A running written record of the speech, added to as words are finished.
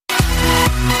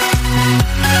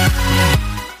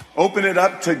Open it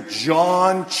up to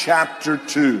John chapter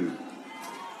 2.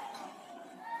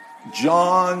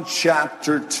 John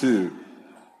chapter 2.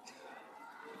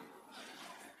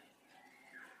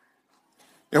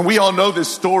 And we all know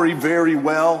this story very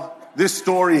well. This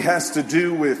story has to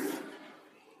do with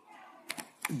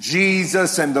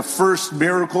Jesus and the first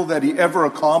miracle that he ever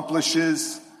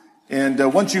accomplishes. And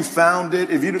once you found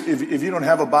it, if you don't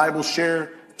have a Bible,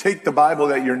 share, take the Bible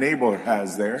that your neighbor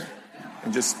has there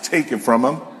and just take it from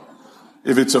them.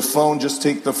 If it's a phone, just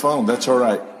take the phone. That's all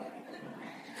right.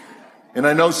 And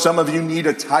I know some of you need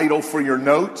a title for your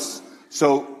notes.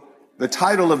 So the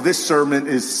title of this sermon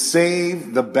is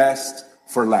Save the Best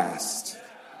for Last.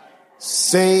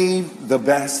 Save the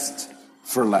best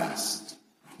for last.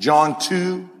 John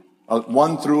 2,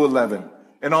 1 through 11.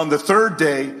 And on the third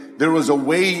day, there was a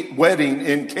wedding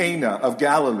in Cana of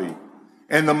Galilee.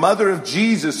 And the mother of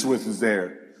Jesus was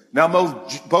there. Now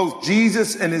both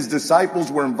Jesus and his disciples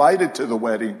were invited to the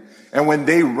wedding. And when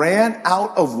they ran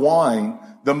out of wine,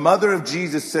 the mother of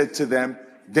Jesus said to them,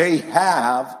 "They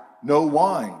have no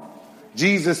wine."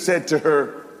 Jesus said to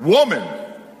her, "Woman."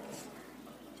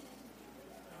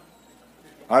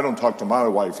 I don't talk to my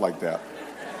wife like that.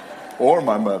 Or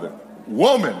my mother.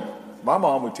 "Woman." My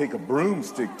mom would take a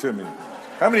broomstick to me.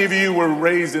 How many of you were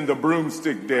raised in the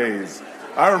broomstick days?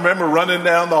 I remember running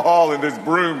down the hall and this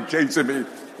broom chasing me.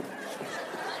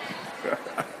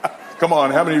 Come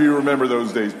on, how many of you remember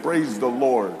those days? Praise the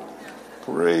Lord.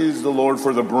 Praise the Lord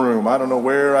for the broom. I don't know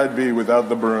where I'd be without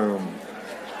the broom.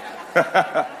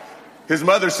 His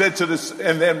mother said to this,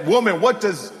 and then, "Woman, what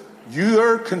does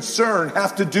your concern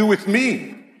have to do with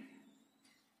me?"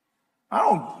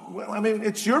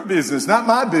 It's your business, not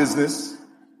my business,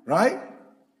 right?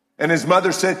 And his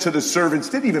mother said to the servants,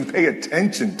 didn't even pay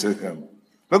attention to him.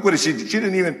 Look what she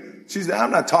said,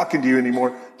 "I'm not talking to you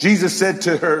anymore." Jesus said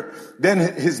to her, then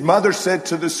his mother said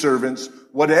to the servants,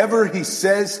 "Whatever he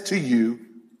says to you,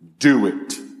 do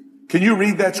it." Can you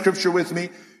read that scripture with me?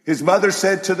 His mother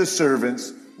said to the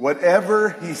servants, "Whatever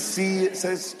he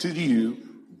says to you,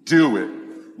 do it."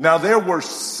 Now there were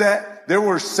set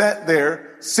there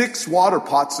 6 water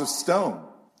pots of stone,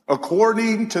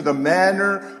 according to the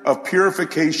manner of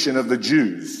purification of the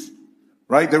Jews.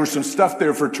 Right? There was some stuff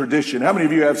there for tradition. How many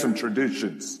of you have some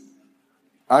traditions?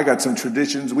 I got some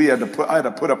traditions. I had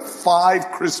to put up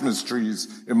 5 Christmas trees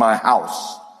in my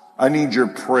house. I need your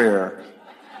prayer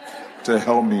to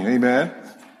help me. Amen?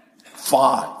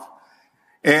 5.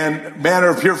 And manner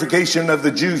of purification of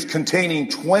the Jews, containing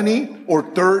 20 or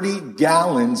 30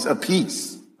 gallons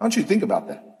apiece. Why don't you think about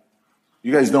that?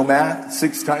 You guys know math?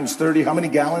 6 times 30. How many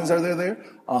gallons are there?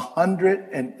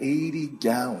 180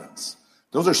 gallons.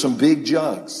 Those are some big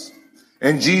jugs.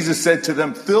 And Jesus said to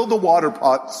them, "Fill the water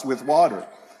pots with water."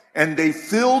 And they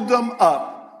filled them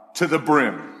up to the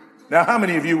brim. Now, how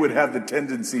many of you would have the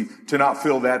tendency to not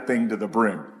fill that thing to the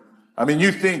brim? I mean,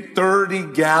 you think 30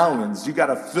 gallons, you got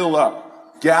to fill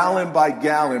up gallon by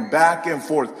gallon, back and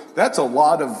forth. That's a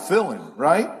lot of filling,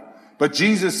 right? But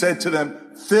Jesus said to them,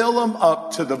 "Fill them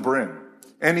up to the brim."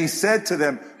 And he said to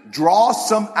them, "Draw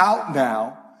some out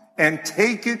now and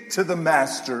take it to the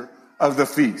master of the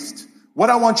feast." What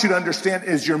I want you to understand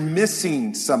is you're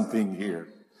missing something here.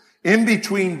 In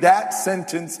between that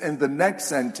sentence and the next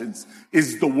sentence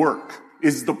is the work,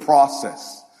 is the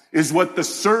process, is what the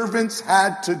servants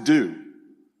had to do,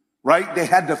 right? They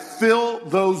had to fill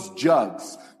those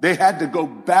jugs. They had to go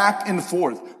back and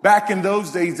forth. Back in those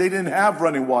days, they didn't have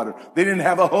running water. They didn't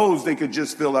have a hose they could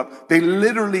just fill up. They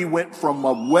literally went from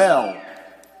a well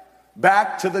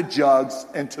back to the jugs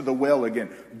and to the well again.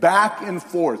 Back and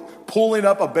forth. Pulling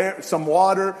up some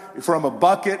water from a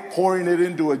bucket, pouring it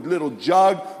into a little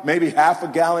jug, maybe half a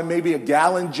gallon, maybe a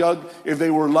gallon jug if they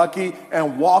were lucky,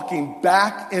 and walking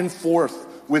back and forth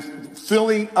with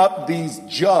filling up these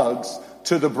jugs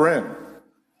to the brim.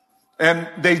 And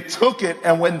they took it,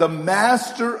 and when the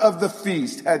master of the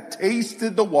feast had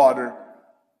tasted the water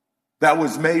that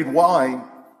was made wine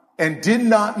and did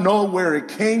not know where it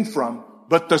came from,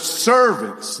 but the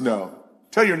servants know.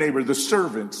 Tell your neighbor, the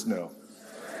servants know.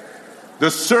 The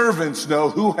servants know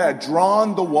who had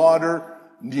drawn the water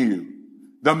knew.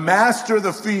 The master of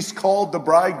the feast called the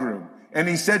bridegroom, and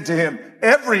he said to him,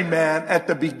 "Every man at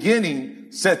the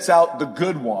beginning sets out the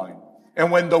good wine. And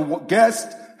when the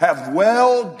guests have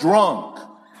well drunk,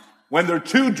 when they're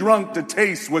too drunk to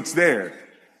taste what's there."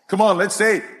 Come on, let's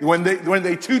say when they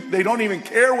don't even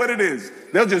care what it is.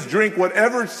 They'll just drink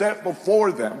whatever's set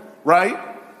before them, right?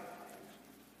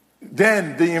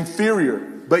 Then the inferior,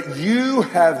 "But you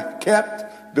have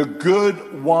kept the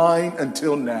good wine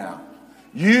until now.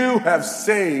 You have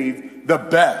saved the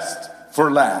best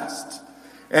for last."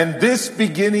 And this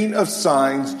beginning of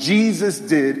signs Jesus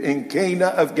did in Cana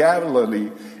of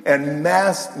Galilee and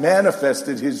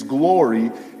manifested his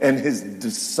glory, and his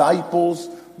disciples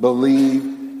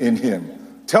believed in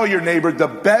him. Tell your neighbor, the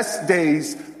best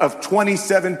days of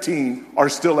 2017 are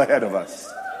still ahead of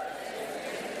us.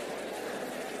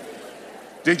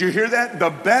 Did you hear that? The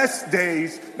best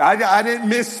days. I didn't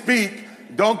misspeak.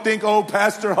 Don't think, oh,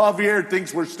 Pastor Javier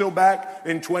thinks we're still back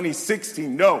in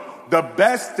 2016. No, the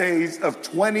best days of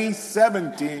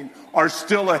 2017 are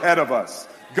still ahead of us.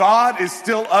 God is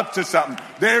still up to something.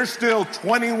 There's still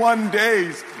 21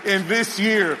 days in this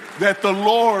year that the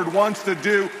Lord wants to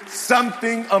do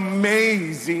something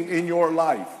amazing in your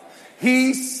life.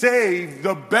 He saved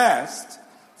the best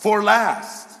for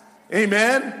last.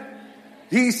 Amen?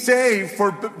 He saved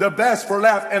for the best for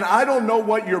last. And I don't know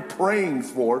what you're praying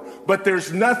for, but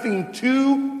there's nothing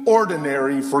too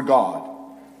ordinary for God.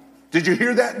 Did you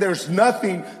hear that? There's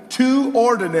nothing too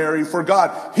ordinary for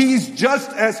God. He's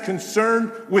just as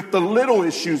concerned with the little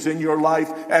issues in your life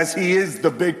as he is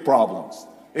the big problems.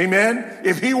 Amen?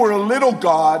 If he were a little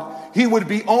God, he would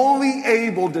be only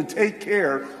able to take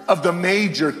care of the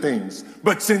major things.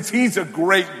 But since he's a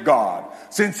great God,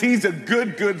 since he's a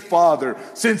good father,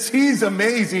 since he's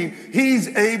amazing, he's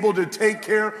able to take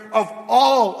care of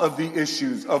all of the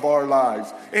issues of our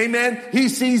lives. Amen. He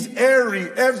sees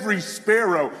every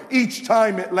sparrow each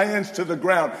time it lands to the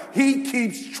ground. He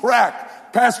keeps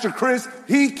track. Pastor Chris,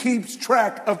 he keeps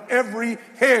track of every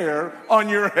hair on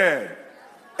your head.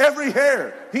 Every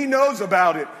hair. He knows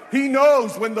about it. He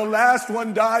knows when the last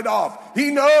one died off.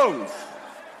 He knows.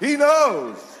 He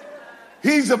knows.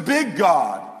 He's a big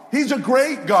God. He's a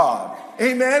great God.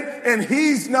 Amen. And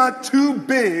he's not too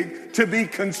big to be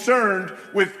concerned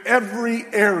with every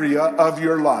area of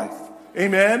your life.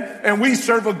 Amen. And we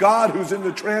serve a God who's in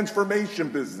the transformation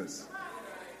business.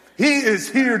 He is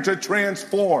here to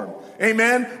transform.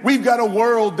 Amen. We've got a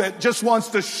world that just wants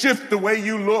to shift the way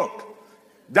you look.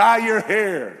 Dye your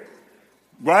hair.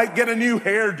 Right? Get a new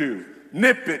hairdo.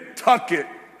 Nip it, tuck it,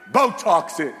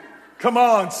 Botox it. Come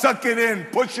on, suck it in,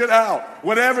 push it out,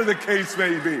 whatever the case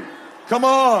may be. Come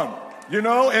on,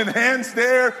 enhance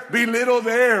there, belittle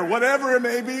there, whatever it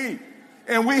may be.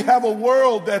 And we have a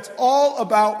world that's all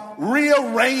about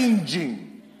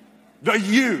rearranging the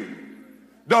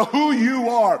who you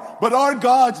are. But our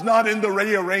God's not in the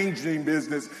rearranging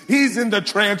business. He's in the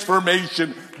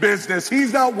transformation business.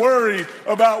 He's not worried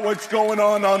about what's going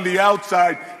on the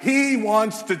outside. He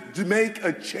wants to make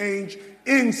a change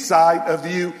inside of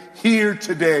you here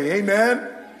today. Amen?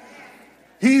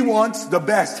 He wants the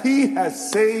best. He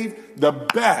has saved the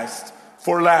best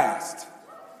for last.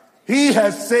 He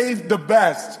has saved the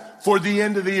best for the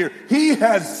end of the year. He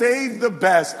has saved the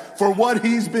best for what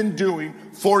he's been doing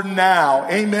for now.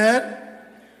 Amen?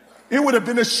 It would have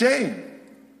been a shame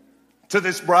to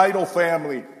this bridal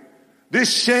family.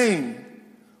 This shame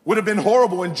would have been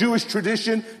horrible. In Jewish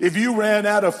tradition, if you ran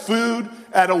out of food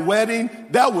at a wedding,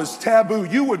 that was taboo.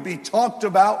 You would be talked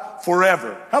about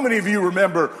forever. How many of you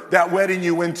remember that wedding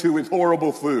you went to with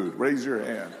horrible food? Raise your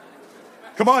hand.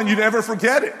 Come on, you never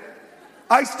forget it.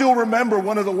 I still remember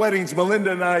one of the weddings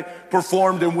Melinda and I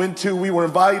performed and went to. We were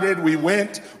invited. We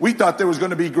went. We thought there was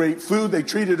going to be great food. They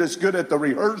treated us good at the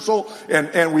rehearsal,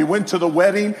 and we went to the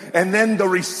wedding. And then the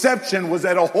reception was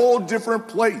at a whole different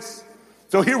place.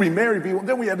 So here we married people.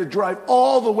 Then we had to drive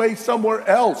all the way somewhere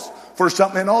else for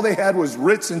something. And all they had was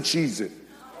Ritz and Cheez-It.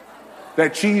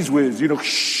 That Cheez Whiz,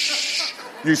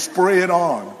 you spray it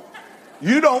on.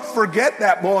 You don't forget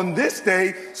that. Well, on this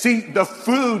day, see, the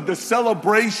food, the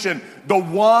celebration, the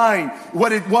wine,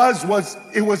 what it was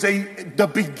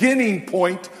the beginning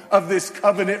point of this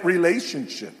covenant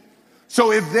relationship.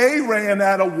 So if they ran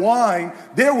out of wine,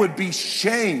 there would be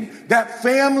shame. That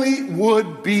family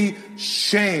would be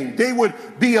shamed. They would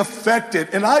be affected.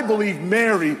 And I believe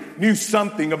Mary knew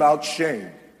something about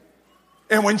shame.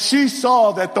 And when she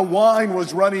saw that the wine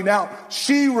was running out,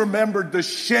 she remembered the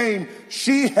shame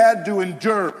she had to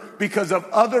endure because of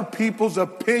other people's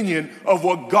opinion of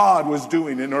what God was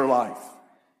doing in her life.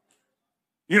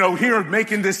 Here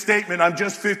making this statement, I'm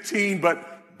just 15,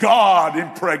 but God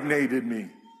impregnated me.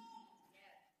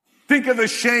 Think of the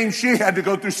shame she had to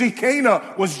go through. See,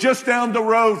 Cana was just down the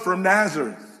road from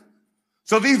Nazareth.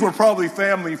 So these were probably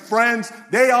family friends.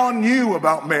 They all knew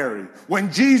about Mary.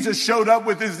 When Jesus showed up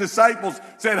with his disciples,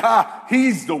 said,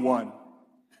 he's the one.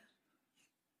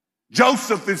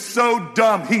 Joseph is so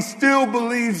dumb. He still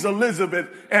believes Elizabeth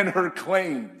and her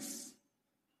claims.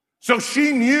 So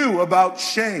she knew about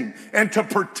shame, and to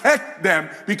protect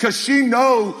them, because she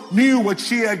knew what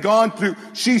she had gone through,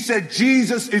 she said,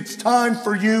 Jesus, it's time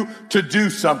for you to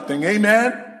do something.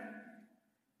 Amen?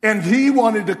 And he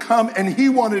wanted to come and he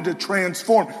wanted to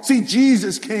transform. See,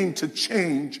 Jesus came to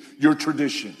change your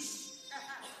traditions,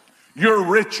 your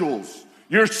rituals,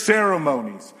 your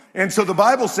ceremonies. And so the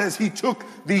Bible says he took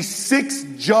these 6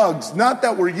 jugs, not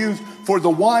that were used for the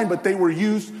wine, but they were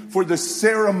used for the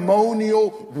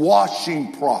ceremonial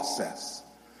washing process.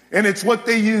 And it's what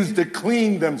they used to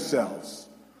clean themselves.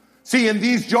 See, and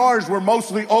these jars were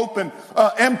mostly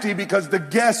empty because the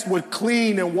guests would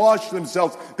clean and wash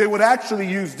themselves. They would actually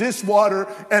use this water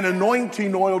and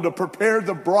anointing oil to prepare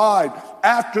the bride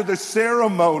after the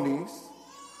ceremonies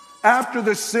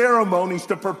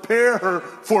to prepare her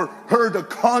for her to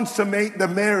consummate the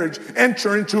marriage,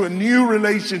 enter into a new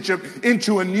relationship,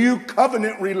 into a new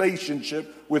covenant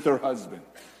relationship with her husband.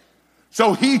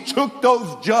 So he took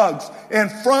those jugs,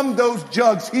 and from those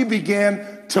jugs, he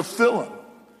began to fill them.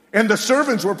 And the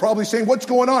servants were probably saying, what's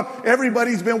going on?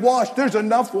 Everybody's been washed. There's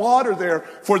enough water there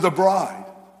for the bride.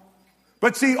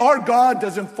 But see, our God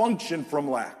doesn't function from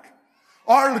lack.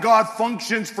 Our God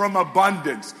functions from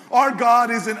abundance. Our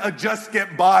God isn't a just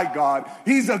get by God.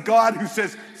 He's a God who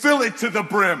says, fill it to the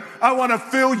brim. I want to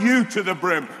fill you to the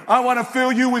brim. I want to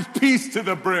fill you with peace to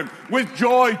the brim, with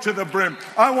joy to the brim.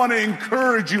 I want to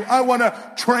encourage you. I want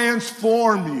to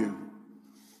transform you.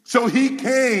 So he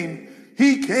came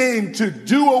to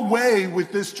do away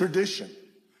with this tradition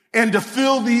and to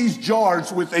fill these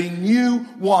jars with a new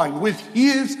wine, with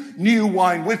his new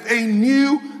wine, with a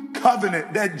new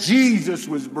covenant that Jesus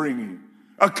was bringing,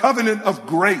 a covenant of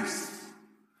grace,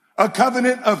 a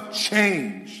covenant of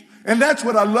change. And that's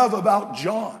what I love about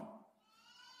John.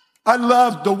 I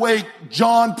love the way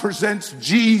John presents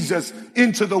Jesus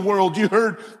into the world. You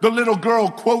heard the little girl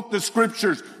quote the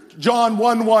scriptures. John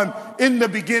 1:1, in the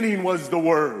beginning was the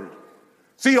Word.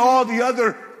 See, all the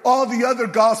other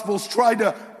gospels try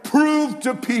to prove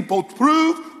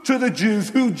to the Jews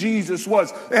who Jesus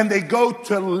was. And they go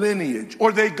to lineage,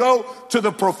 or they go to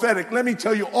the prophetic. Let me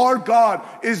tell you, our God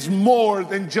is more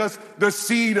than just the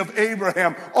seed of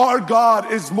Abraham. Our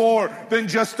God is more than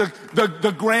just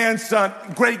the grandson,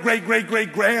 great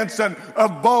grandson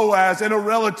of Boaz, and a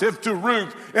relative to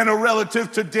Ruth, and a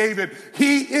relative to David.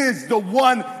 He is the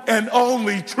one and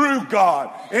only true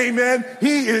God. Amen.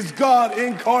 He is God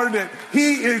incarnate.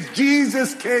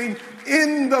 Jesus came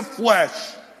in the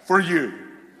flesh for you.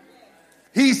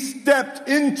 He stepped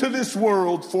into this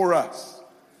world for us.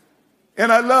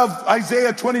 And I love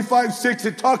Isaiah 25:6.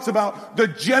 It talks about the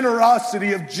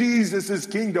generosity of Jesus'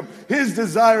 kingdom, his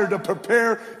desire to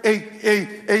prepare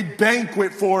a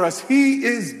banquet for us. He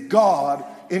is God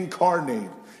incarnate.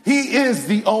 He is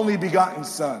the only begotten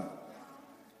Son.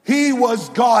 He was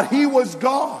God. He was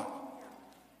God.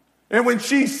 And when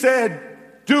she said,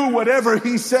 do whatever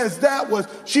he says,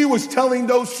 she was telling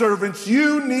those servants,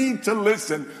 you need to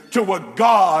listen to what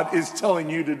God is telling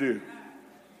you to do.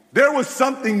 There was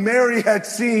something Mary had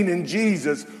seen in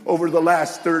Jesus over the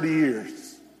last 30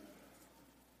 years.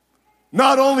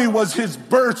 Not only was his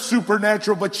birth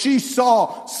supernatural, but she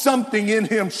saw something in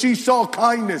him. She saw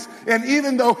kindness. And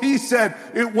even though he said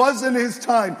it wasn't his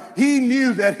time, he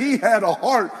knew that he had a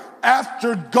heart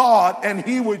after God, and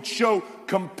he would show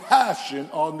compassion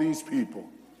on these people.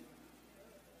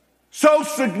 So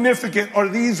significant are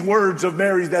these words of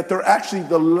Mary that they're actually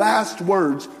the last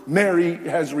words Mary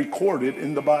has recorded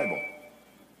in the Bible,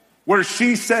 where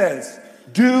she says,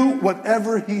 do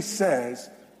whatever he says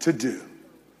to do.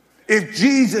 If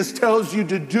Jesus tells you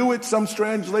to do it, some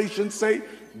translations say,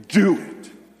 do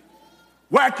it.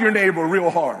 Whack your neighbor real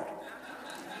hard.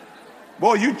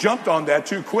 Boy, you jumped on that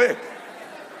too quick.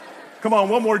 Come on,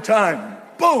 one more time.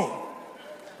 Boom.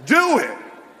 Do it.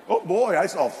 Oh boy, I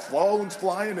saw phones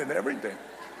flying and everything.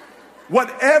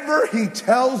 Whatever he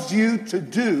tells you to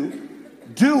do,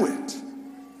 do it.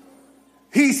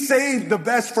 He saved the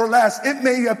best for last. It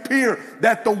may appear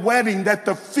that the wedding, that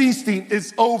the feasting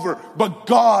is over, but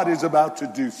God is about to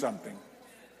do something.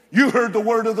 You heard the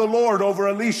word of the Lord over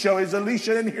Alicia. Is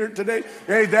Alicia in here today?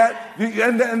 Hey,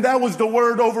 that was the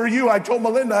word over you. I told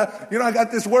Melinda, I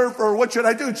got this word for her. What should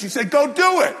I do? And she said, go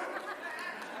do it.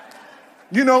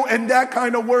 And that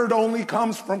kind of word only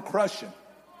comes from crushing.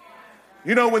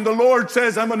 When the Lord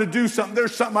says, I'm going to do something,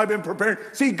 there's something I've been preparing.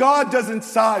 See, God doesn't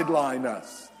sideline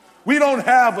us. We don't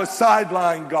have a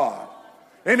sideline God.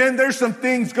 And then there's some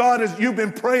things, God, as you've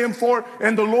been praying for,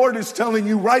 and the Lord is telling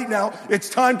you right now, it's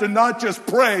time to not just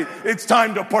pray, it's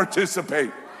time to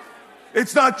participate.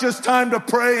 It's not just time to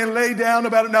pray and lay down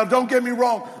about it. Now, don't get me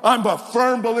wrong. I'm a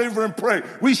firm believer in prayer.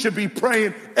 We should be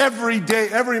praying every day,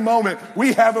 every moment.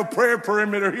 We have a prayer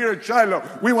perimeter here at Shiloh.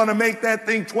 We want to make that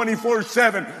thing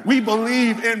 24/7. We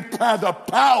believe in the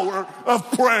power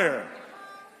of prayer.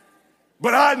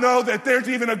 But I know that there's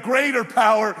even a greater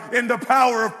power in the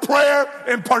power of prayer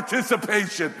and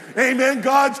participation. Amen.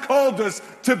 God's called us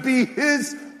to be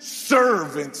his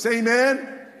servants.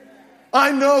 Amen.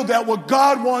 I know that what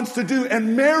God wants to do,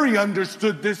 and Mary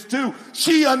understood this too.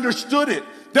 She understood it,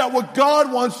 that what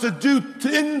God wants to do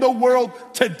in the world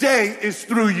today is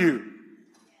through you.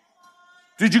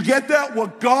 Did you get that?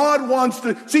 What God wants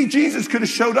to... See, Jesus could have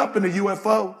showed up in a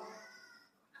UFO.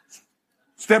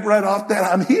 Step right off that.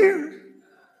 I'm here.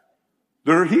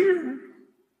 They're here.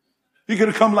 He could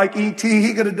have come like E.T.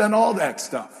 He could have done all that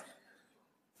stuff.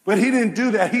 But he didn't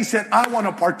do that. He said, I want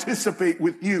to participate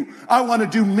with you. I want to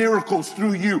do miracles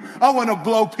through you. I want to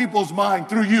blow people's mind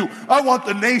through you. I want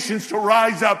the nations to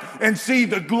rise up and see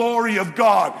the glory of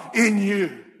God in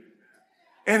you.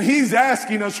 And he's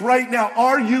asking us right now,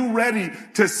 are you ready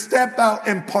to step out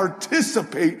and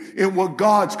participate in what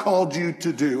God's called you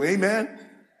to do? Amen?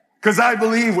 Because I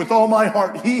believe with all my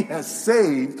heart, he has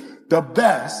saved the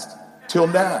best till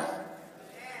now.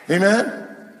 Amen?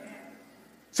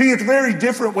 See, it's very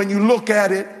different when you look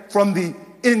at it from the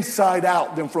inside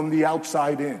out than from the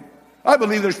outside in. I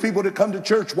believe there's people that come to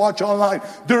church, watch online.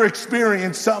 They're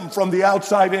experiencing something from the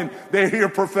outside in. They hear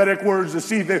prophetic words, they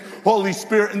see the Holy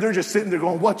Spirit, and they're just sitting there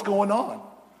going, what's going on?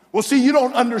 Well, see, you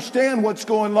don't understand what's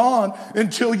going on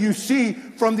until you see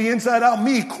from the inside out.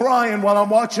 Me crying while I'm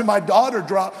watching my daughter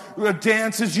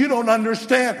dances. You don't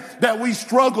understand that we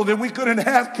struggled and we couldn't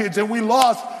have kids and we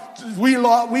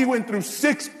went through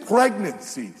 6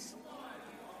 pregnancies.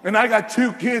 And I got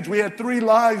 2 kids. We had 3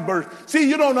 live births. See,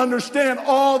 you don't understand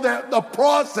all that, the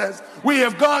process we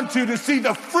have gone to see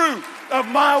the fruit of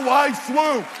my wife's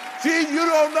womb. See, you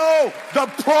don't know the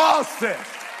process.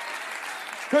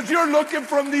 Because you're looking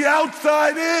from the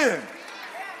outside in.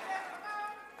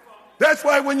 That's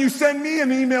why when you send me an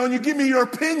email and you give me your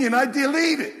opinion, I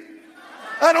delete it.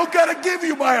 I don't got to give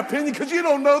you my opinion because you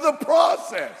don't know the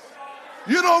process.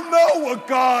 You don't know what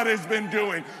God has been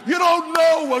doing. You don't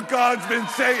know what God's been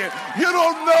saying. You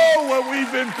don't know what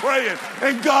we've been praying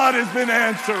and God has been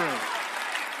answering.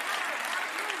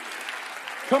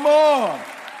 Come on.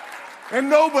 And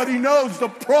nobody knows the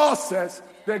process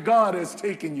that God has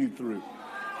taken you through.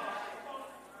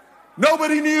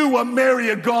 Nobody knew what Mary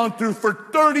had gone through for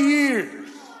 30 years.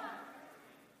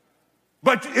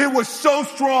 But it was so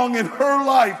strong in her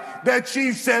life that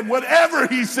she said, whatever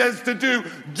he says to do,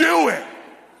 do it.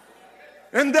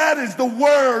 And that is the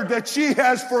word that she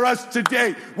has for us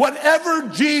today. Whatever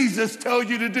Jesus tells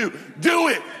you to do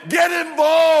it. Get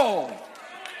involved.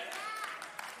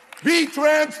 Be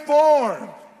transformed.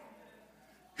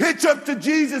 Hitch up to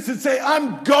Jesus and say,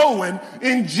 I'm going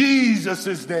in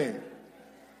Jesus' name.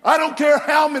 I don't care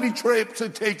how many trips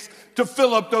it takes to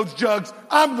fill up those jugs.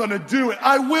 I'm going to do it.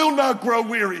 I will not grow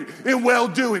weary in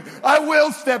well-doing. I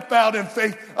will step out in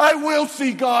faith. I will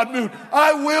see God move.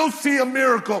 I will see a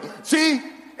miracle. See,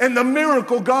 and the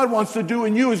miracle God wants to do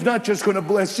in you is not just going to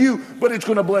bless you, but it's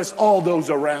going to bless all those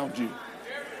around you.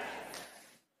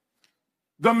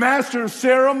 The master of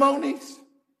ceremonies,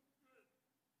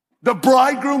 the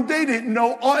bridegroom, they didn't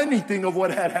know anything of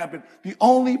what had happened. The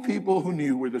only people who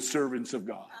knew were the servants of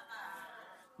God.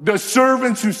 The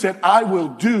servants who said, I will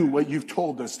do what you've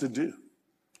told us to do.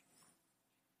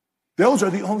 Those are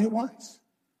the only ones.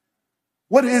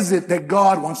 What is it that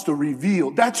God wants to reveal?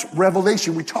 That's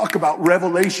revelation. We talk about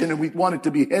revelation and we want it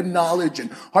to be head knowledge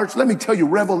and hearts. Let me tell you,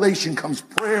 revelation comes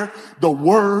prayer, the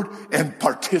word, and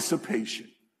participation.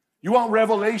 You want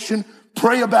revelation?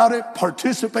 Pray about it,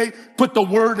 participate, put the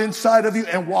word inside of you,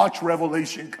 and watch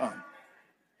revelation come.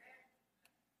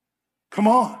 Come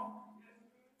on.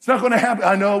 It's not going to happen.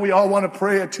 I know we all want to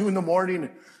pray at 2 a.m,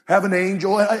 have an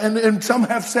angel, and some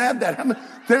have said that.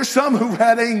 There's some who've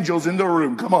had angels in the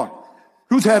room. Come on.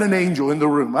 Who's had an angel in the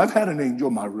room? I've had an angel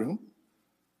in my room.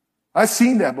 I've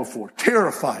seen that before.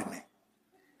 Terrified me.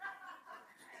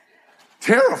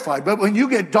 Terrified. But when you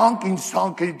get donkeys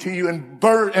talking to you and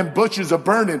bushes are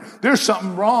burning, there's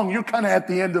something wrong. You're kind of at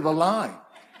the end of the line.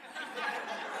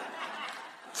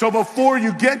 So before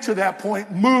you get to that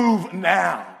point, move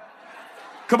now.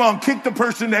 Come on, kick the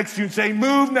person next to you and say,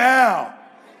 move now.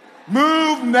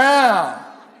 Move now.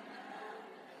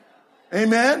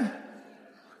 Amen?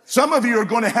 Some of you are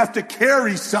going to have to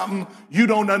carry something you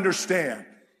don't understand.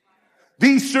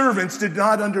 These servants did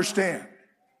not understand.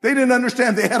 They didn't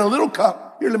understand. They had a little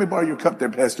cup. Here, let me borrow your cup there,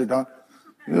 Pastor Don.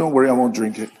 Don't worry, I won't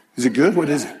drink it. Is it good? What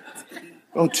is it?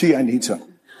 Oh, tea, I need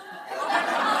some.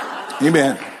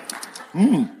 Amen.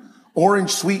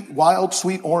 Orange, sweet, wild,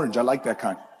 sweet orange. I like that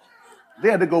kind. They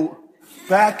had to go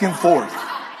back and forth.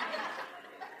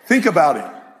 Think about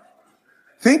it.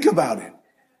 Think about it.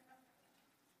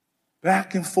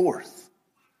 Back and forth.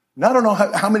 And I don't know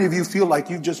how many of you feel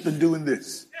like you've just been doing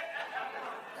this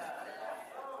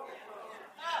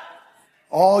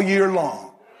all year long.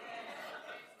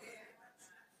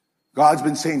 God's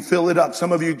been saying, fill it up.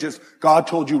 Some of you God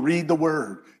told you, read the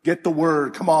word. Get the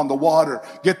word. Come on, the water.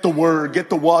 Get the word.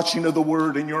 Get the washing of the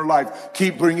word in your life.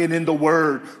 Keep bringing in the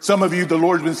word. Some of you, the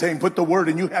Lord's been saying, put the word,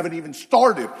 and you haven't even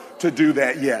started to do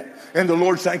that yet. And the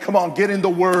Lord's saying, come on, get in the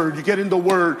word. You get in the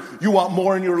word. You want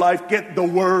more in your life. Get the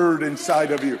word inside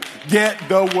of you. Get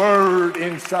the word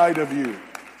inside of you.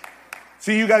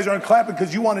 See, you guys aren't clapping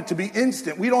because you want it to be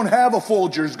instant. We don't have a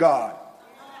Folgers God.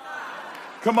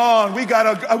 Come on, we got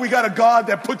a God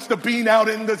that puts the bean out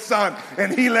in the sun,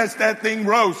 and he lets that thing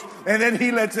roast, and then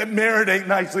he lets it marinate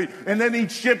nicely, and then he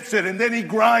ships it, and then he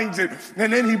grinds it,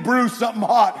 and then he brews something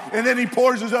hot, and then he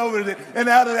pours it over it, and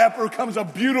out of that comes a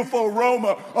beautiful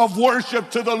aroma of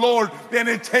worship to the Lord, and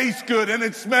it tastes good, and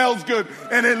it smells good,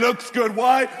 and it looks good.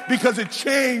 Why? Because it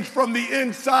changed from the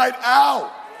inside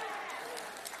out.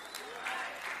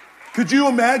 Could you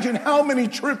imagine how many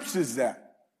trips is that?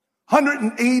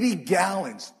 180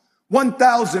 gallons,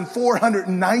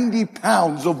 1,490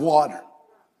 pounds of water.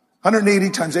 180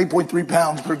 times 8.3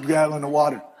 pounds per gallon of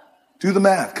water. Do the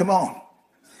math. Come on.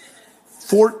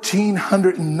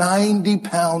 1,490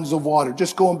 pounds of water.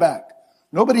 Just going back.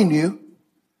 Nobody knew.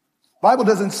 Bible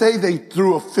doesn't say they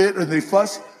threw a fit or they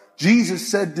fussed.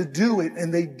 Jesus said to do it,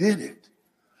 and they did it.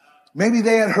 Maybe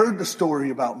they had heard the story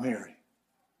about Mary.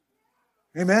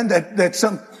 Amen.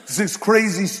 This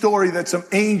crazy story that some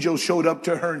angel showed up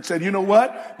to her and said, you know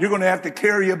what? You're going to have to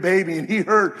carry a baby. And he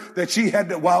heard that she had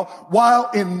to,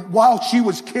 while she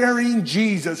was carrying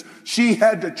Jesus, she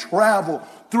had to travel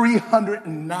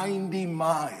 390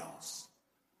 miles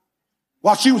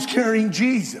while she was carrying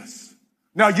Jesus.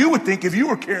 Now you would think if you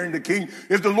were carrying the king,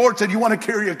 if the Lord said you want to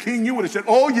carry a king, you would have said,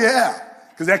 oh yeah.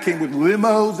 Because that came with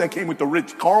limos. That came with the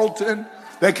Ritz-Carlton.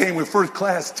 That came with first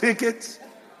class tickets.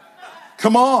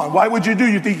 Come on, why would you do?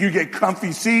 You think you get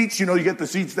comfy seats? You get the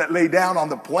seats that lay down on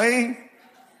the plane.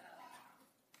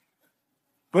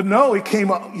 But no, it came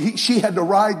up. She had to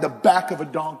ride the back of a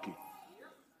donkey.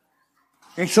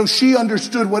 And so she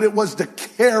understood what it was to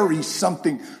carry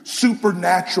something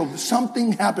supernatural.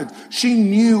 Something happened. She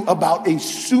knew about a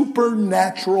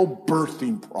supernatural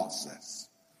birthing process.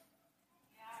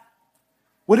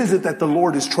 What is it that the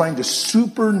Lord is trying to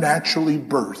supernaturally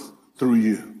birth through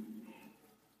you?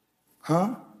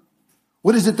 Huh?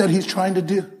 What is it that he's trying to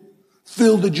do?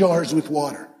 Fill the jars with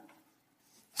water.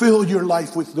 Fill your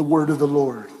life with the word of the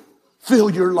Lord.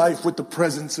 Fill your life with the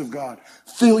presence of God.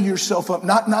 Fill yourself up.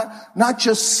 Not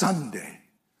just Sunday.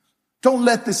 Don't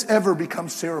let this ever become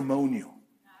ceremonial.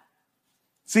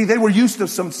 See, they were used to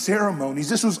some ceremonies.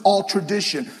 This was all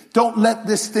tradition. Don't let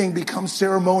this thing become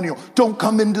ceremonial. Don't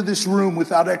come into this room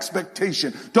without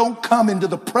expectation. Don't come into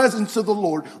the presence of the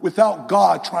Lord without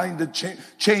God trying to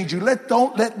change you.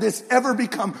 Don't let this ever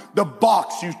become the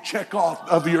box you check off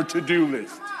of your to-do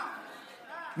list.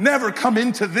 Never come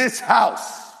into this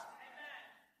house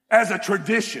as a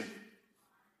tradition.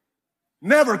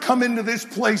 Never come into this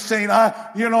place saying, I'm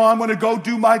going to go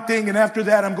do my thing, and after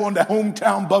that I'm going to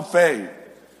hometown buffet.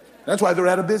 That's why they're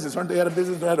out of business. Aren't they out of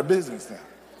business? They're out of business now.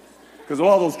 Because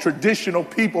all those traditional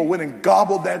people went and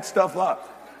gobbled that stuff up.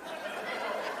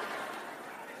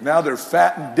 Now they're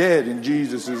fat and dead in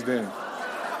Jesus' name.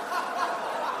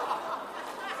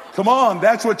 Come on,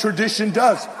 that's what tradition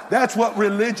does. That's what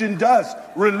religion does.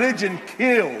 Religion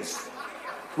kills.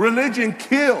 Religion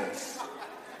kills.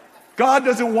 God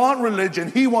doesn't want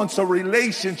religion. He wants a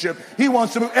relationship. He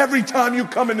wants to. Every time you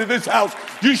come into this house,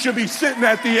 you should be sitting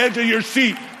at the edge of your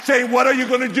seat saying, what are you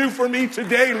going to do for me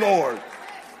today, Lord?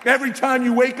 Every time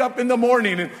you wake up in the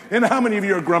morning, and how many of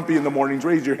you are grumpy in the mornings?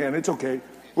 Raise your hand. It's okay.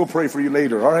 We'll pray for you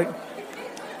later, all right?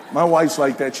 My wife's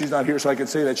like that. She's not here, so I can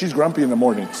say that. She's grumpy in the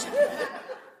mornings.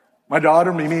 My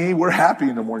daughter, Mimi, we're happy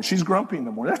in the morning. She's grumpy in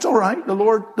the morning. That's all right. The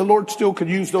Lord still could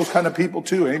use those kind of people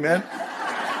too. Amen.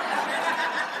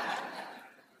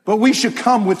 But we should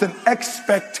come with an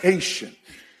expectation.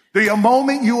 The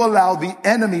moment you allow the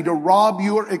enemy to rob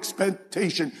your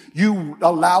expectation, you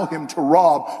allow him to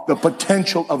rob the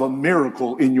potential of a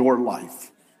miracle in your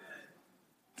life.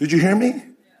 Did you hear me?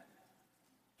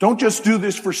 Don't just do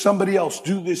this for somebody else.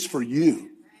 Do this for you.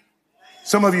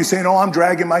 Some of you saying, I'm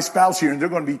dragging my spouse here and they're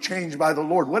going to be changed by the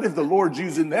Lord. What if the Lord's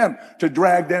using them to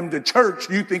drag them to church?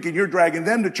 You thinking you're dragging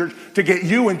them to church to get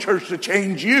you in church to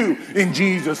change you in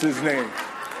Jesus' name.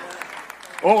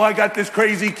 I got this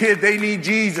crazy kid. They need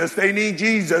Jesus. They need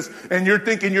Jesus. And you're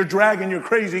thinking you're dragging your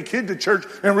crazy kid to church.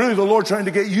 And really the Lord's trying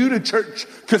to get you to church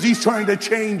because he's trying to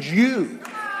change you.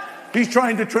 He's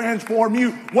trying to transform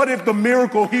you. What if the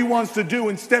miracle he wants to do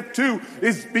in step 2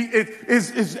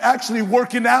 is actually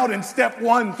working out in step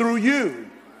 1 through you?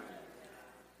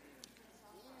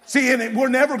 See, and we're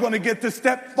never going to get to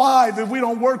step 5 if we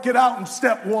don't work it out in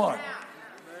step 1.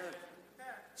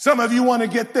 Some of you want to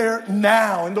get there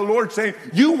now, and the Lord's saying,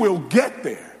 you will get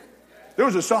there. There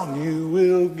was a song, you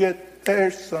will get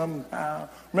there somehow.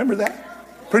 Remember that?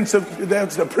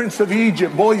 That's the Prince of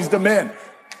Egypt, Boys to Men.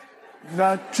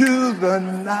 Not to the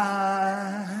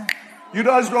night. You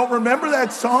guys don't remember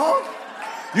that song?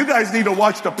 You guys need to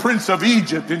watch the Prince of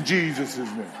Egypt in Jesus'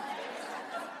 name.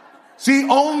 See,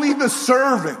 only the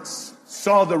servants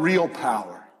saw the real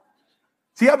power.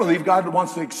 See, I believe God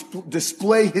wants to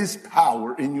display his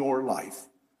power in your life.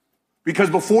 Because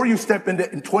before you step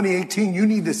into in 2018, you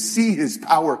need to see his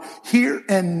power here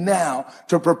and now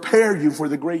to prepare you for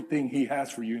the great thing he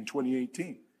has for you in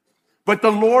 2018. But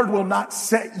the Lord will not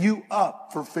set you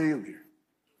up for failure.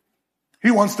 He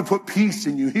wants to put peace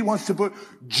in you. He wants to put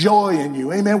joy in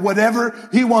you. Amen. Whatever,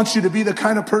 he wants you to be the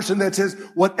kind of person that says,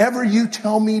 whatever you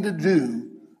tell me to do,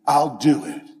 I'll do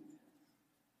it.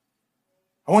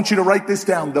 I want you to write this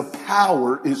down. The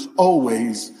power is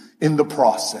always in the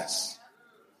process.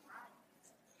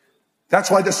 That's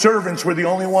why the servants were the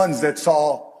only ones that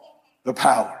saw the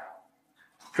power,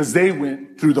 because they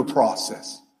went through the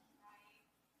process.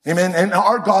 Amen. And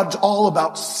our God's all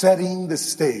about setting the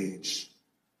stage.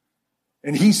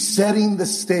 And he's setting the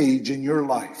stage in your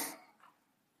life.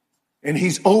 And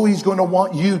he's always going to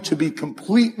want you to be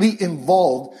completely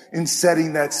involved in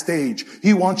setting that stage.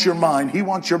 He wants your mind. He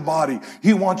wants your body.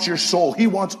 He wants your soul. He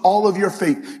wants all of your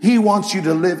faith. He wants you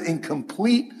to live in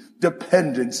complete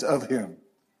dependence of him.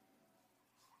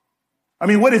 I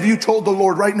mean, what if you told the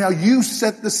Lord right now, you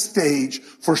set the stage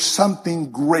for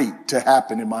something great to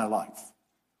happen in my life?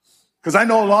 Because I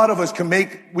know a lot of us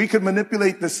we could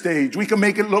manipulate the stage. We can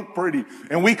make it look pretty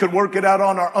and we could work it out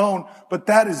on our own. But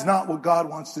that is not what God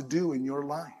wants to do in your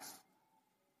life.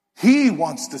 He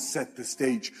wants to set the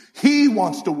stage. He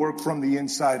wants to work from the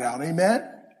inside out. Amen.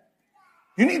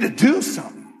 You need to do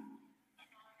something.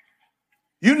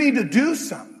 You need to do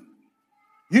something.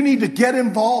 You need to get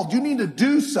involved. You need to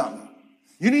do something.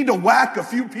 You need to whack a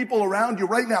few people around you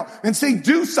right now and say,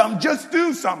 do something, just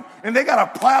do something. And they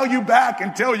got to plow you back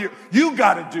and tell you, you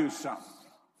got to do something.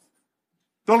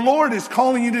 The Lord is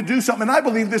calling you to do something. And I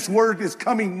believe this word is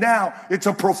coming now. It's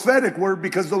a prophetic word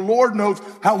because the Lord knows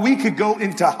how we could go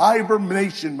into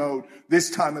hibernation mode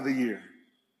this time of the year.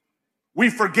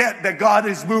 We forget that God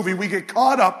is moving. We get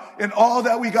caught up in all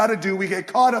that we got to do. We get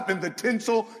caught up in the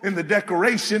tinsel, in the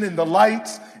decoration, in the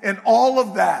lights, and all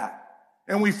of that.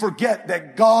 And we forget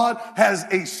that God has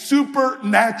a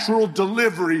supernatural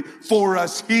delivery for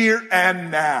us here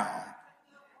and now.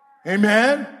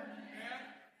 Amen?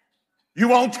 You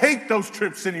won't take those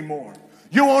trips anymore.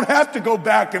 You won't have to go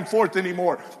back and forth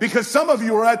anymore because some of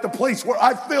you are at the place where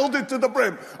I filled it to the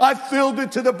brim. I filled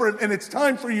it to the brim. And it's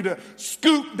time for you to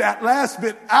scoop that last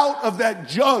bit out of that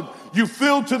jug you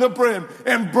filled to the brim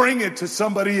and bring it to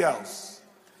somebody else.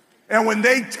 And when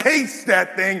they taste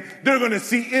that thing, they're going to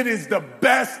see it is the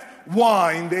best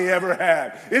wine they ever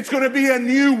had. It's going to be a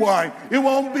new wine. It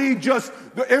won't be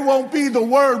the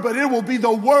word, but it will be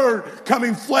the word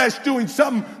coming flesh, doing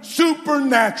something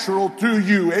supernatural through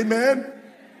you. Amen?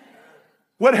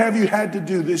 What have you had to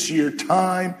do this year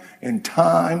time and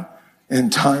time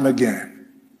and time again?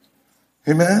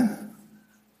 Amen?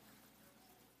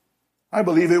 I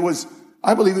believe it was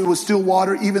still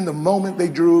water even the moment they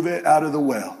drew it out of the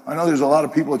well. I know there's a lot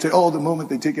of people that say, the moment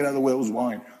they take it out of the well was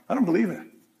wine. I don't believe it.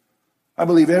 I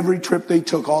believe every trip they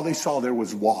took, all they saw there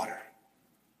was water.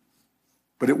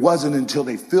 But it wasn't until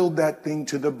they filled that thing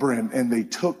to the brim and they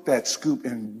took that scoop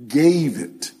and gave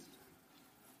it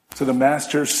to the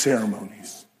master of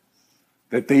ceremonies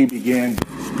that they began to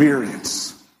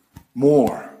experience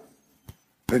more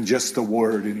than just the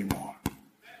word anymore.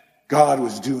 God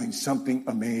was doing something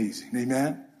amazing.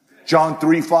 Amen. John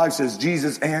 3:5 says,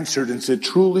 Jesus answered and said,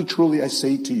 truly, truly, I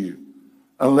say to you,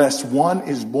 unless one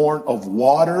is born of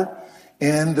water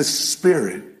and the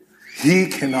Spirit, he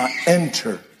cannot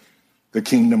enter the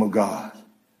kingdom of God.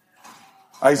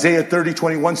 Isaiah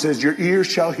 30:21 says, your ears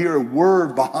shall hear a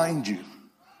word behind you.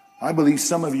 I believe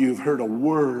some of you have heard a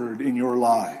word in your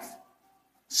life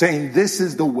saying, this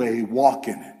is the way, walk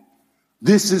in it.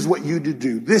 This is what you to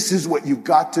do. This is what you've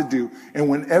got to do. And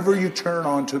whenever you turn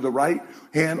on to the right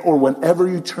hand or whenever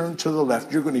you turn to the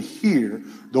left, you're going to hear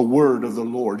the word of the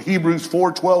Lord. Hebrews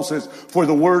 4:12 says, for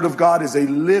the word of God is a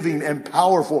living and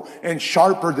powerful and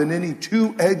sharper than any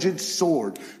two-edged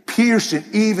sword, piercing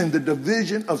even the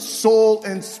division of soul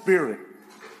and spirit,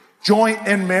 joint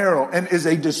and marrow, and is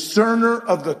a discerner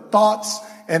of the thoughts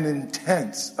and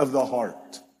intents of the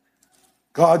heart.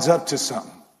 God's up to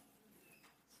something.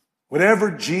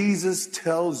 Whatever Jesus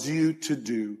tells you to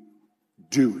do,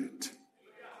 do it.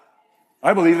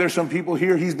 I believe there's some people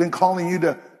here, he's been calling you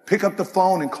to pick up the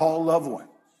phone and call a loved one.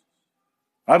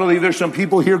 I believe there's some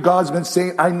people here, God's been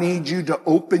saying, I need you to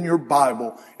open your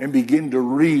Bible and begin to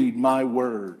read my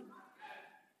word.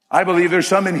 I believe there's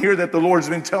some in here that the Lord's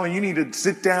been telling you need to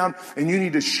sit down and you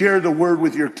need to share the word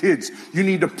with your kids. You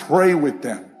need to pray with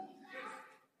them.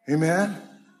 Amen?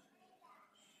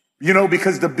 You know,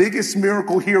 because the biggest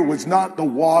miracle here was not the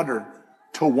water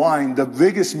to wine. The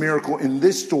biggest miracle in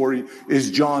this story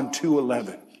is John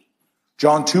 2:11.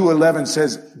 John 2:11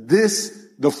 says, this,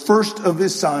 the first of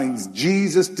his signs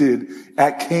Jesus did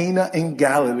at Cana in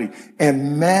Galilee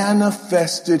and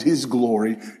manifested his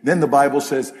glory. Then the Bible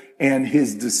says, and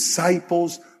his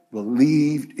disciples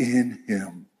believed in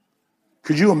him.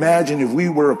 Could you imagine if we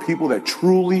were a people that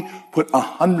truly put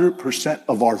 100%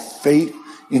 of our faith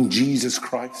in Jesus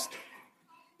Christ?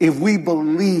 If we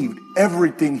believed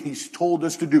everything he's told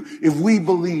us to do, if we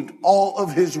believed all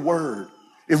of his word,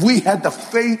 if we had the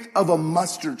faith of a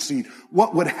mustard seed,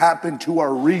 what would happen to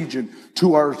our region,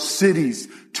 to our cities,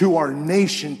 to our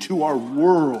nation, to our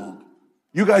world?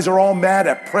 You guys are all mad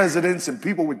at presidents and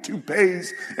people with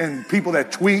toupees and people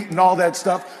that tweet and all that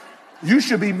stuff. You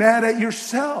should be mad at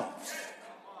yourselves.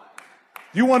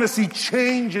 You want to see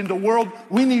change in the world?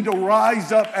 We need to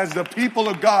rise up as the people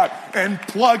of God and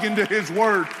plug into his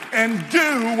word and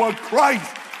do what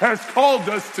Christ has called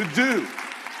us to do.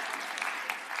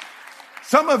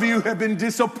 Some of you have been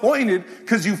disappointed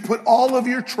because you've put all of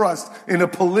your trust in a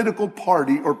political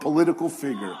party or political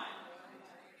figure.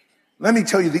 Let me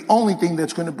tell you, the only thing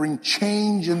that's going to bring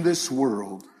change in this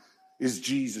world is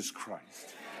Jesus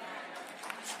Christ.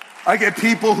 I get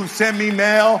people who send me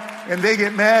mail and they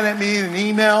get mad at me in an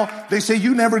email. They say,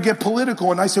 you never get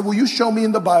political. And I say, well, you show me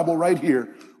in the Bible right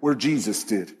here where Jesus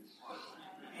did.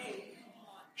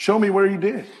 Show me where he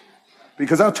did.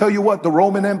 Because I'll tell you what, the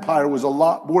Roman Empire was a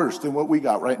lot worse than what we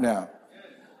got right now.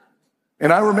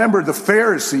 And I remember the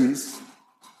Pharisees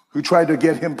who tried to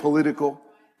get him political.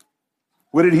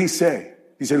 What did he say?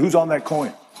 He said, who's on that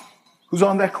coin? Who's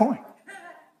on that coin?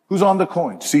 Who's on the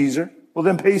coin? Caesar. Well,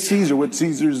 then pay Caesar what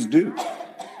Caesar's due.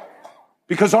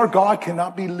 Because our God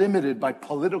cannot be limited by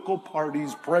political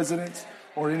parties, presidents,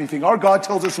 or anything. Our God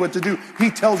tells us what to do.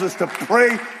 He tells us to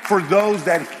pray for those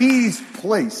that he's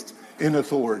placed in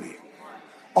authority.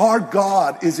 Our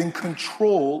God is in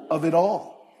control of it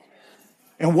all.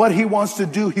 And what he wants to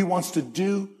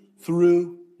do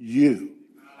through you.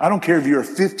 I don't care if you're a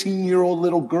 15-year-old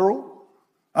little girl.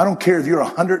 I don't care if you're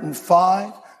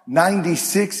 105.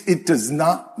 96, it does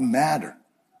not matter.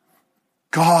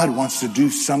 God wants to do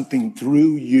something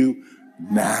through you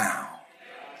now.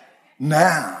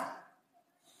 Now.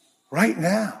 Right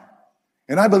now.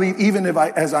 And I believe even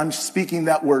as I'm speaking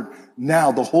that word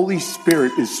now, the Holy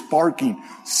Spirit is sparking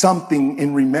something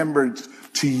in remembrance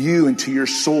to you and to your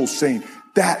soul, saying,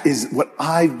 that is what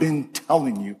I've been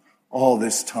telling you all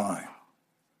this time.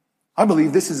 I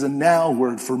believe this is a now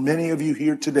word for many of you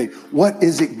here today. What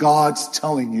is it God's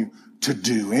telling you to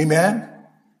do? Amen?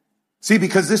 See,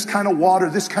 because this kind of water,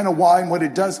 this kind of wine, what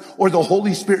it does, or the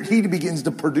Holy Spirit, he begins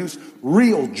to produce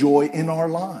real joy in our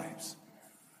lives.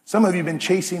 Some of you have been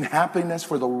chasing happiness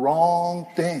for the wrong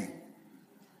thing.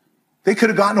 They could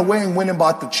have gotten away and went and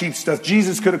bought the cheap stuff.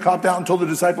 Jesus could have copped out and told the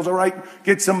disciples, all right,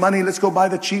 get some money, let's go buy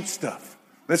the cheap stuff.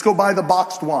 Let's go buy the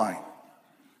boxed wine.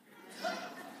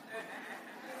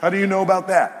 How do you know about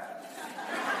that?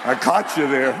 I caught you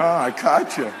there, huh? I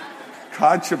caught you.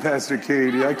 Caught you, Pastor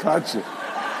Katie. I caught you.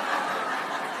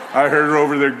 I heard her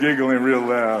over there giggling real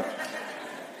loud.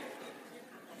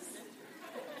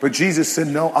 But Jesus said,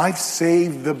 no, I've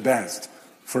saved the best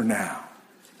for now.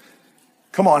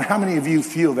 Come on, how many of you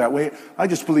feel that way? I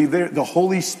just believe the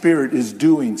Holy Spirit is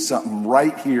doing something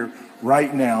right here,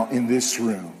 right now in this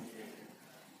room.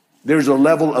 There's a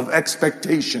level of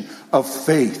expectation, of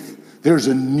faith. There's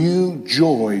a new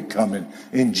joy coming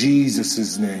in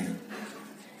Jesus' name.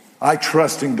 I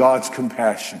trust in God's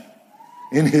compassion,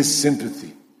 in his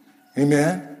sympathy.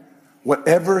 Amen?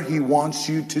 Whatever he wants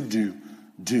you to do,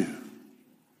 do.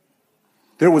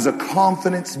 There was a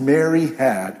confidence Mary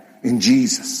had in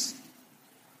Jesus.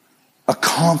 A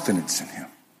confidence in him.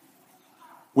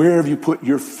 Where have you put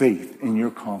your faith and your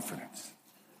confidence?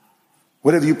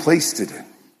 What have you placed it in?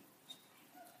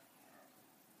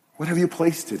 What have you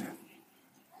placed it in?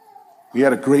 We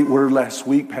had a great word last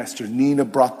week. Pastor Nina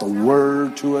brought the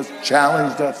word to us,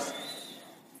 challenged us.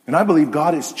 And I believe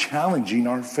God is challenging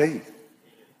our faith.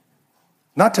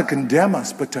 Not to condemn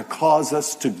us, but to cause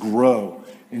us to grow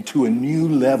into a new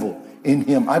level in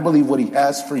him. I believe what he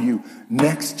has for you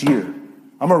next year.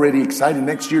 I'm already excited.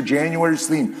 Next year, January's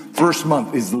theme, first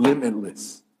month, is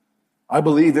limitless. I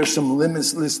believe there's some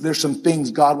limitless, there's some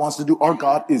things God wants to do. Our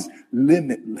God is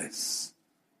limitless.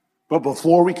 But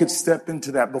before we could step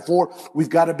into that, before we've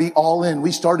got to be all in.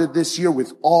 We started this year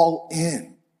with all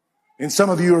in. And some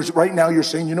of you are right now, you're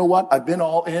saying, you know what? I've been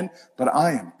all in, but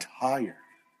I am tired.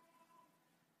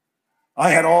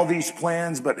 I had all these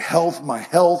plans, but my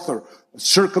health or a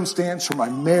circumstance or my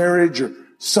marriage or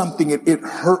something, it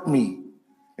hurt me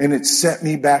and it set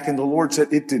me back. And the Lord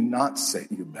said, it did not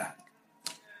set you back.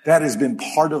 That has been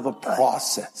part of the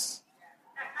process.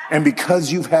 And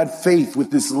because you've had faith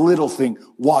with this little thing,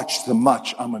 watch the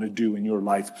much I'm going to do in your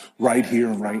life right here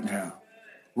and right now.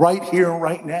 Right here and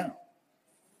right now.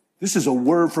 This is a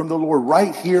word from the Lord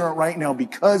right here and right now,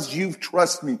 because you've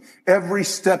trusted me every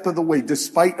step of the way,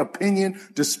 despite opinion,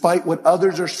 despite what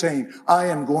others are saying. I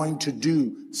am going to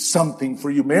do something for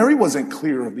you. Mary wasn't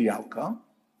clear of the outcome.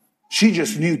 She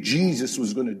just knew Jesus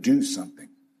was going to do something.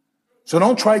 So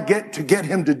don't try to get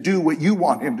him to do what you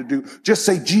want him to do. Just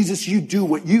say, Jesus, you do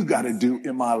what you got to do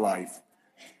in my life.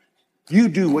 You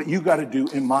do what you got to do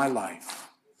in my life.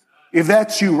 If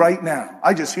that's you right now,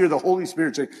 I just hear the Holy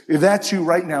Spirit say, if that's you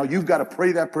right now, you've got to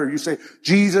pray that prayer. You say,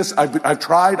 Jesus, I've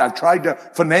tried to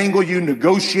finagle you,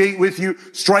 negotiate with you,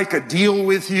 strike a deal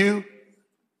with you,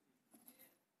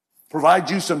 provide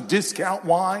you some discount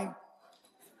wine.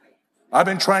 I've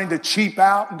been trying to cheap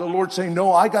out, and the Lord's saying,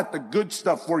 no, I got the good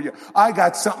stuff for you. I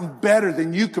got something better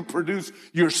than you could produce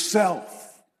yourself.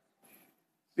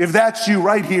 If that's you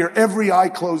right here, every eye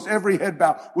closed, every head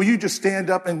bowed, will you just stand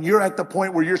up and you're at the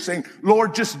point where you're saying,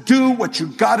 Lord, just do what you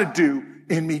got to do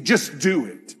in me. Just do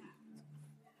it.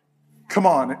 Come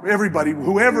on, everybody,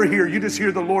 whoever here, you just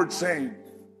hear the Lord saying,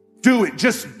 do it.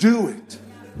 Just do it.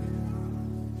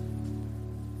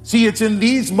 See, it's in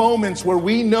these moments where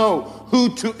we know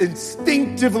who to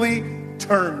instinctively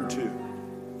turn to.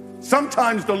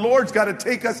 Sometimes the Lord's got to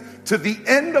take us to the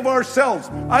end of ourselves.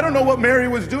 I don't know what Mary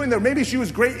was doing there. Maybe she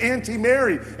was great Auntie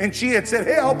Mary, and she had said,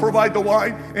 hey, I'll provide the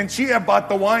wine. And she had bought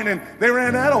the wine, and they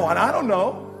ran out of wine. I don't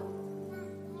know.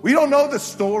 We don't know the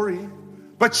story.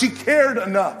 But she cared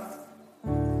enough.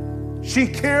 She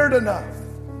cared enough.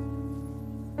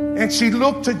 And she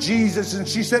looked to Jesus, and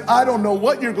she said, I don't know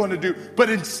what you're going to do,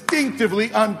 but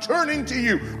instinctively, I'm turning to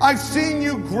you. I've seen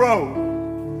you grow.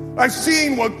 I've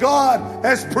seen what God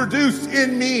has produced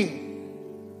in me.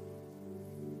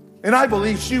 And I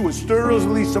believe she was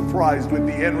thoroughly surprised with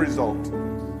the end result.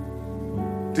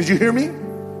 Did you hear me?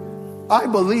 I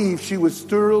believe she was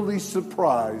thoroughly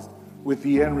surprised with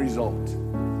the end result.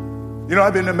 You know,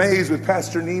 I've been amazed with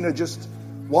Pastor Nina, just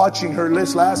watching her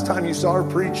list. Last time you saw her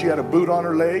preach, she had a boot on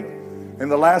her leg. And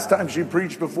the last time she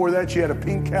preached before that, she had a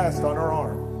pink cast on her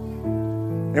arm.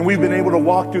 And we've been able to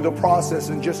walk through the process,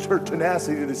 and just her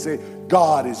tenacity to say,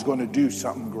 God is going to do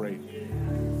something great.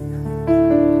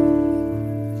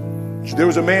 There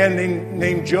was a man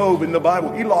named Job in the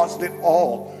Bible. He lost it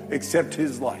all except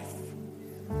his life.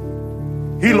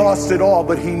 He lost it all,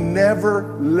 but he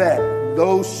never let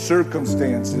those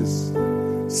circumstances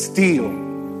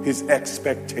steal his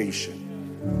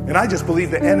expectation. And I just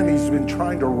believe the enemy's been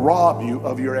trying to rob you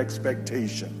of your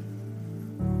expectation.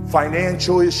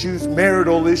 Financial issues,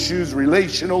 marital issues,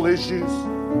 relational issues.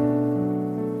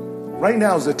 Right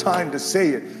now is the time to say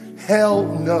it. Hell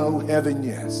no, heaven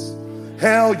yes.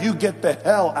 Hell, you get the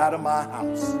hell out of my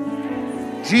house.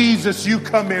 Jesus, you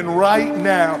come in right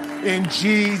now in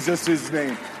Jesus'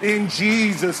 name. In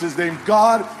Jesus' name.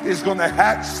 God is going to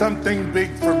hatch something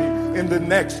big for me in the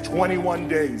next 21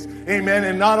 days. Amen.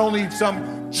 And not only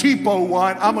some cheapo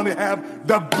wine, I'm going to have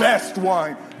the best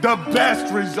wine, the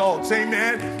best results.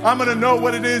 Amen. I'm going to know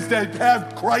what it is to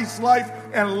have Christ's life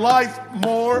and life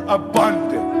more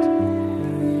abundant.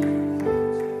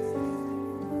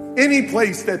 Any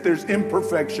place that there's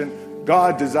imperfection,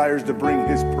 God desires to bring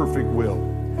his perfect will.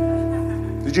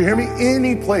 Did you hear me?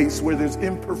 Any place where there's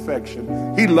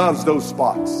imperfection, he loves those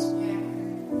spots.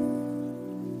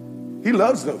 He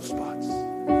loves those spots.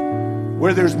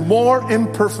 Where there's more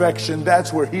imperfection,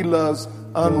 that's where he loves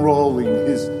unrolling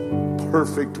his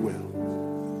perfect will.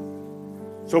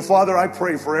 So, Father, I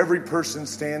pray for every person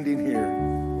standing here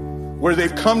where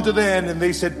they've come to the end and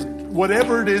they said,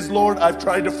 whatever it is, Lord, I've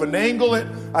tried to finagle it.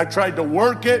 I've tried to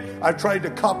work it. I've tried to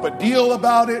cop a deal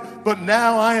about it. But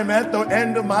now I am at the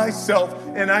end of myself.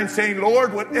 And I'm saying,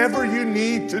 Lord, whatever you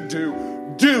need to do,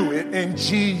 do it in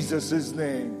Jesus'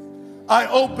 name. I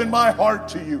open my heart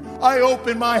to you. I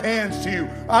open my hands to you.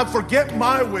 I forget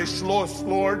my wish list,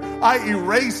 Lord. I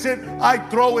erase it. I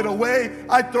throw it away.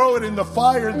 I throw it in the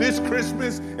fire this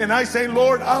Christmas. And I say,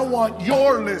 Lord, I want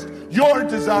your list, your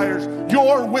desires,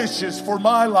 your wishes for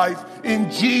my life in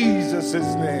Jesus'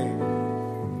 name.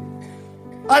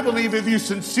 I believe if you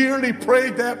sincerely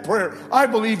prayed that prayer, I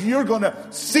believe you're going to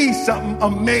see something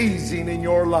amazing in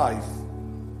your life.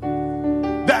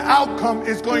 The outcome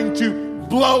is going to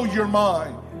blow your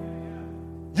mind.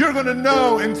 You're going to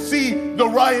know and see the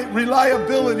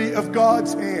reliability of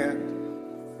God's hand.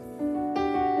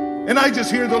 And I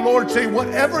just hear the Lord say,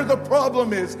 whatever the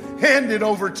problem is, hand it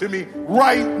over to me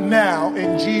right now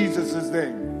in Jesus'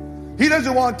 name. He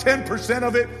doesn't want 10%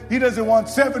 of it. He doesn't want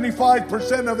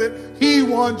 75% of it. He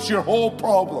wants your whole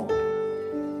problem.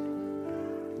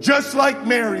 Just like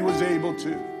Mary was able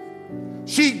to.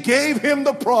 She gave him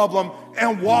the problem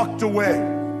and walked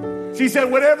away. She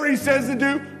said, whatever he says to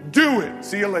do, do it.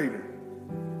 See you later.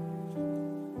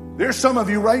 There's some of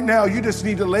you right now, you just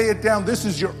need to lay it down. This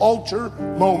is your altar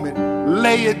moment.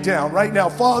 Lay it down right now.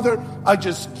 Father, I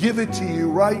just give it to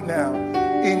you right now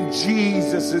in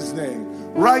Jesus' name.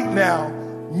 Right now,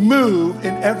 move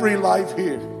in every life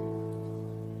here.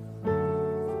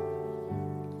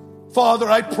 Father,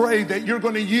 I pray that you're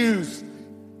going to use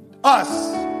us,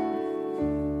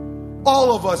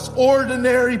 all of us,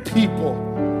 ordinary people,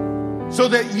 so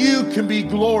that you can be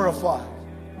glorified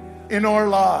in our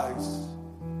lives.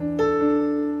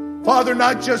 Father,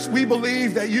 not just we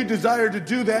believe that you desire to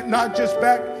do that, not just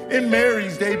back in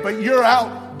Mary's day, but you're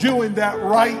out doing that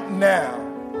right now.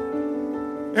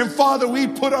 And Father, we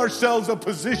put ourselves in a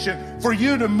position for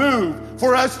you to move,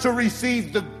 for us to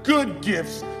receive the good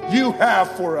gifts you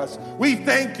have for us. We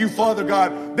thank you, Father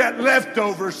God, that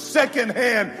leftover,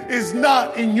 secondhand is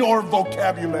not in your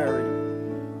vocabulary.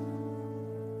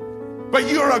 But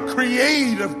you're a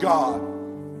creative God.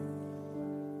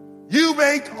 You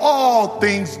make all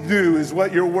things new, is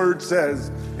what your word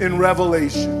says in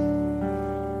Revelation.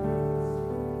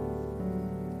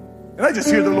 And I just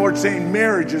hear the Lord saying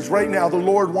marriages right now. The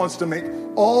Lord wants to make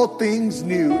all things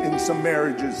new in some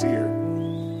marriages here.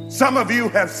 Some of you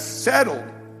have settled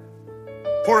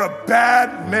for a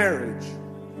bad marriage.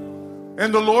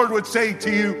 And the Lord would say to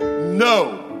you,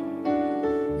 no.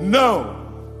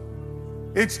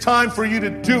 It's time for you to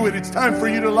do it. It's time for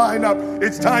you to line up.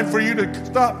 It's time for you to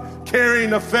stop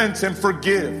carrying offense and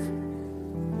forgive.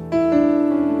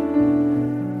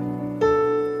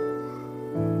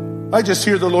 I just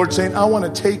hear the Lord saying, I want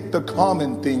to take the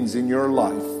common things in your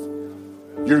life.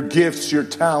 Your gifts, your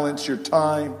talents, your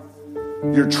time,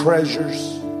 your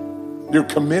treasures, your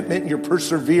commitment, your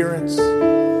perseverance.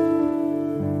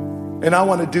 And I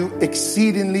want to do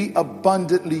exceedingly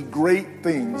abundantly great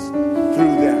things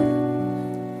through them.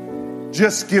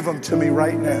 Just give them to me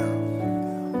right now.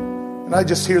 And I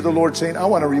just hear the Lord saying, I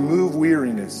want to remove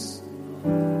weariness.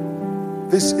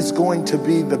 This is going to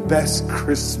be the best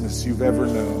Christmas you've ever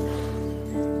known.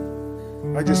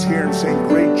 I just hear him saying,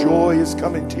 great joy is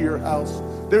coming to your house.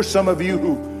 There's some of you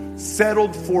who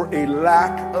settled for a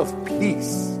lack of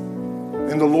peace.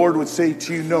 And the Lord would say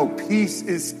to you, no, peace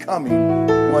is coming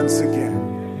once again.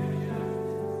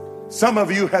 Some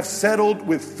of you have settled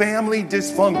with family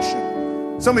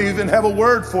dysfunction. Some of you even have a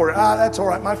word for it. That's all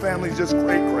right. My family's just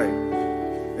cray-cray.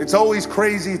 It's always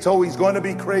crazy. It's always going to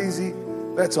be crazy.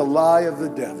 That's a lie of the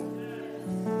devil.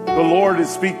 The Lord will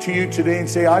speak to you today and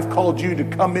say, I've called you to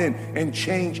come in and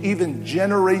change even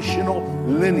generational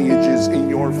lineages in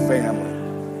your family.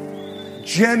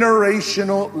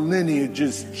 Generational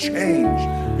lineages change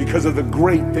because of the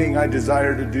great thing I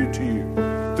desire to do to you.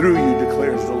 Through you,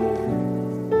 declares the Lord.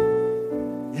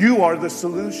 You are the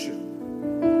solution.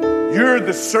 You're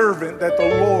the servant that the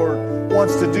Lord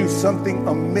wants to do something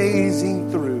amazing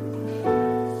through.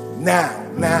 Now.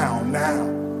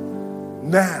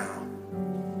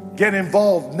 Get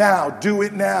involved now. Do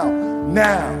it now.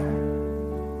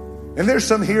 And there's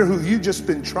some here who you've just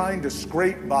been trying to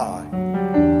scrape by.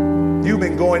 You've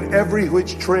been going every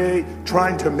which way,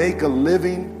 trying to make a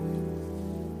living,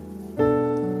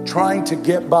 trying to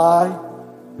get by.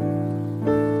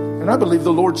 And I believe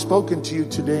the Lord's spoken to you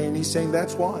today, and he's saying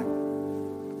that's why.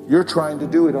 You're trying to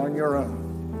do it on your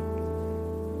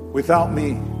own, without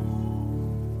me.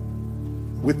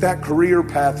 With that career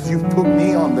path, you've put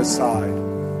me on the side.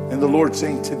 And the Lord's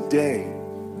saying, today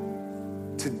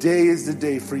is the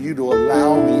day for you to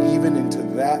allow me even into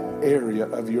that area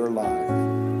of your life.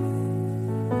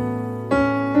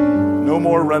 No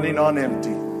more running on empty.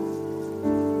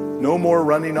 No more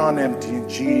running on empty in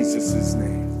Jesus'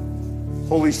 name.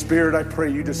 Holy Spirit, I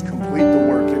pray you just complete the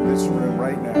work in this room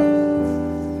right now.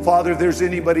 Father, if there's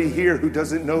anybody here who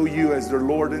doesn't know you as their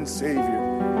Lord and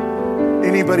Savior,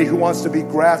 anybody who wants to be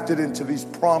grafted into these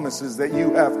promises that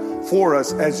you have for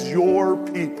us as your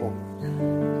people,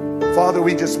 Father,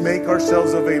 we just make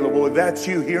ourselves available. If that's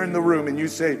you here in the room and you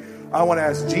say, I want to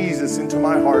ask Jesus into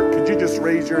my heart, could you just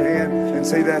raise your hand and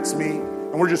say, that's me?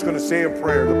 And we're just going to say a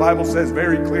prayer. The Bible says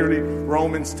very clearly,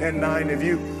 Romans 10:9, if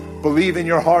you believe in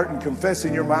your heart and confess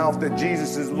in your mouth that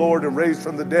Jesus is Lord and raised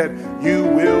from the dead, you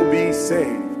will be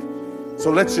saved. So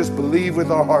let's just believe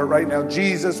with our heart right now.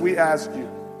 Jesus, we ask you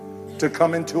to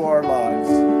come into our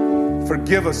lives.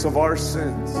 Forgive us of our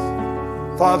sins.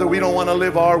 Father, we don't want to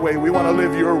live our way. We want to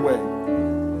live your way.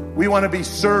 We want to be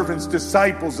servants,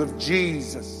 disciples of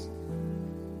Jesus.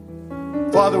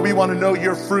 Father, we want to know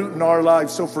your fruit in our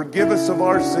lives. So forgive us of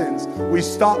our sins. We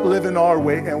stop living our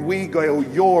way and we go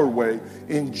your way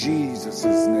in Jesus'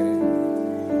 name.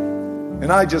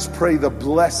 And I just pray the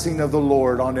blessing of the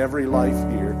Lord on every life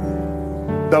here.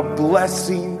 The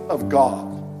blessing of God.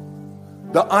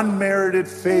 The unmerited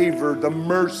favor, the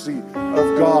mercy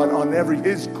of God on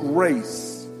His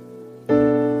grace.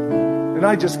 And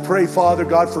I just pray, Father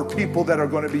God, for people that are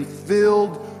going to be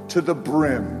filled to the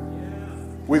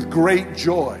brim with great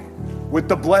joy, with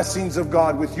the blessings of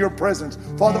God, with your presence.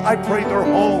 Father, I pray their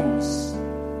homes,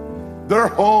 their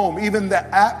home, even the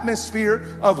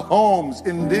atmosphere of homes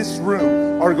in this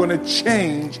room are going to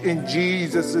change in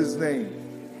Jesus' name.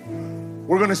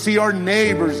 We're going to see our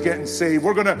neighbors getting saved.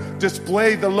 We're going to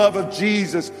display the love of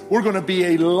Jesus. We're going to be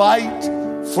a light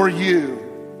for you.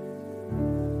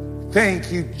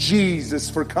 Thank you, Jesus,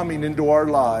 for coming into our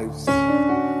lives.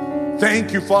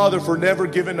 Thank you, Father, for never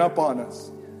giving up on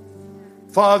us.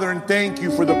 Father, and thank you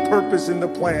for the purpose and the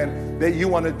plan that you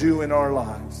want to do in our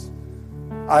lives.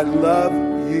 I love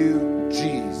you,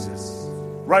 Jesus.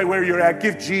 Right where you're at,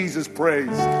 give Jesus praise.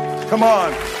 Come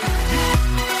on.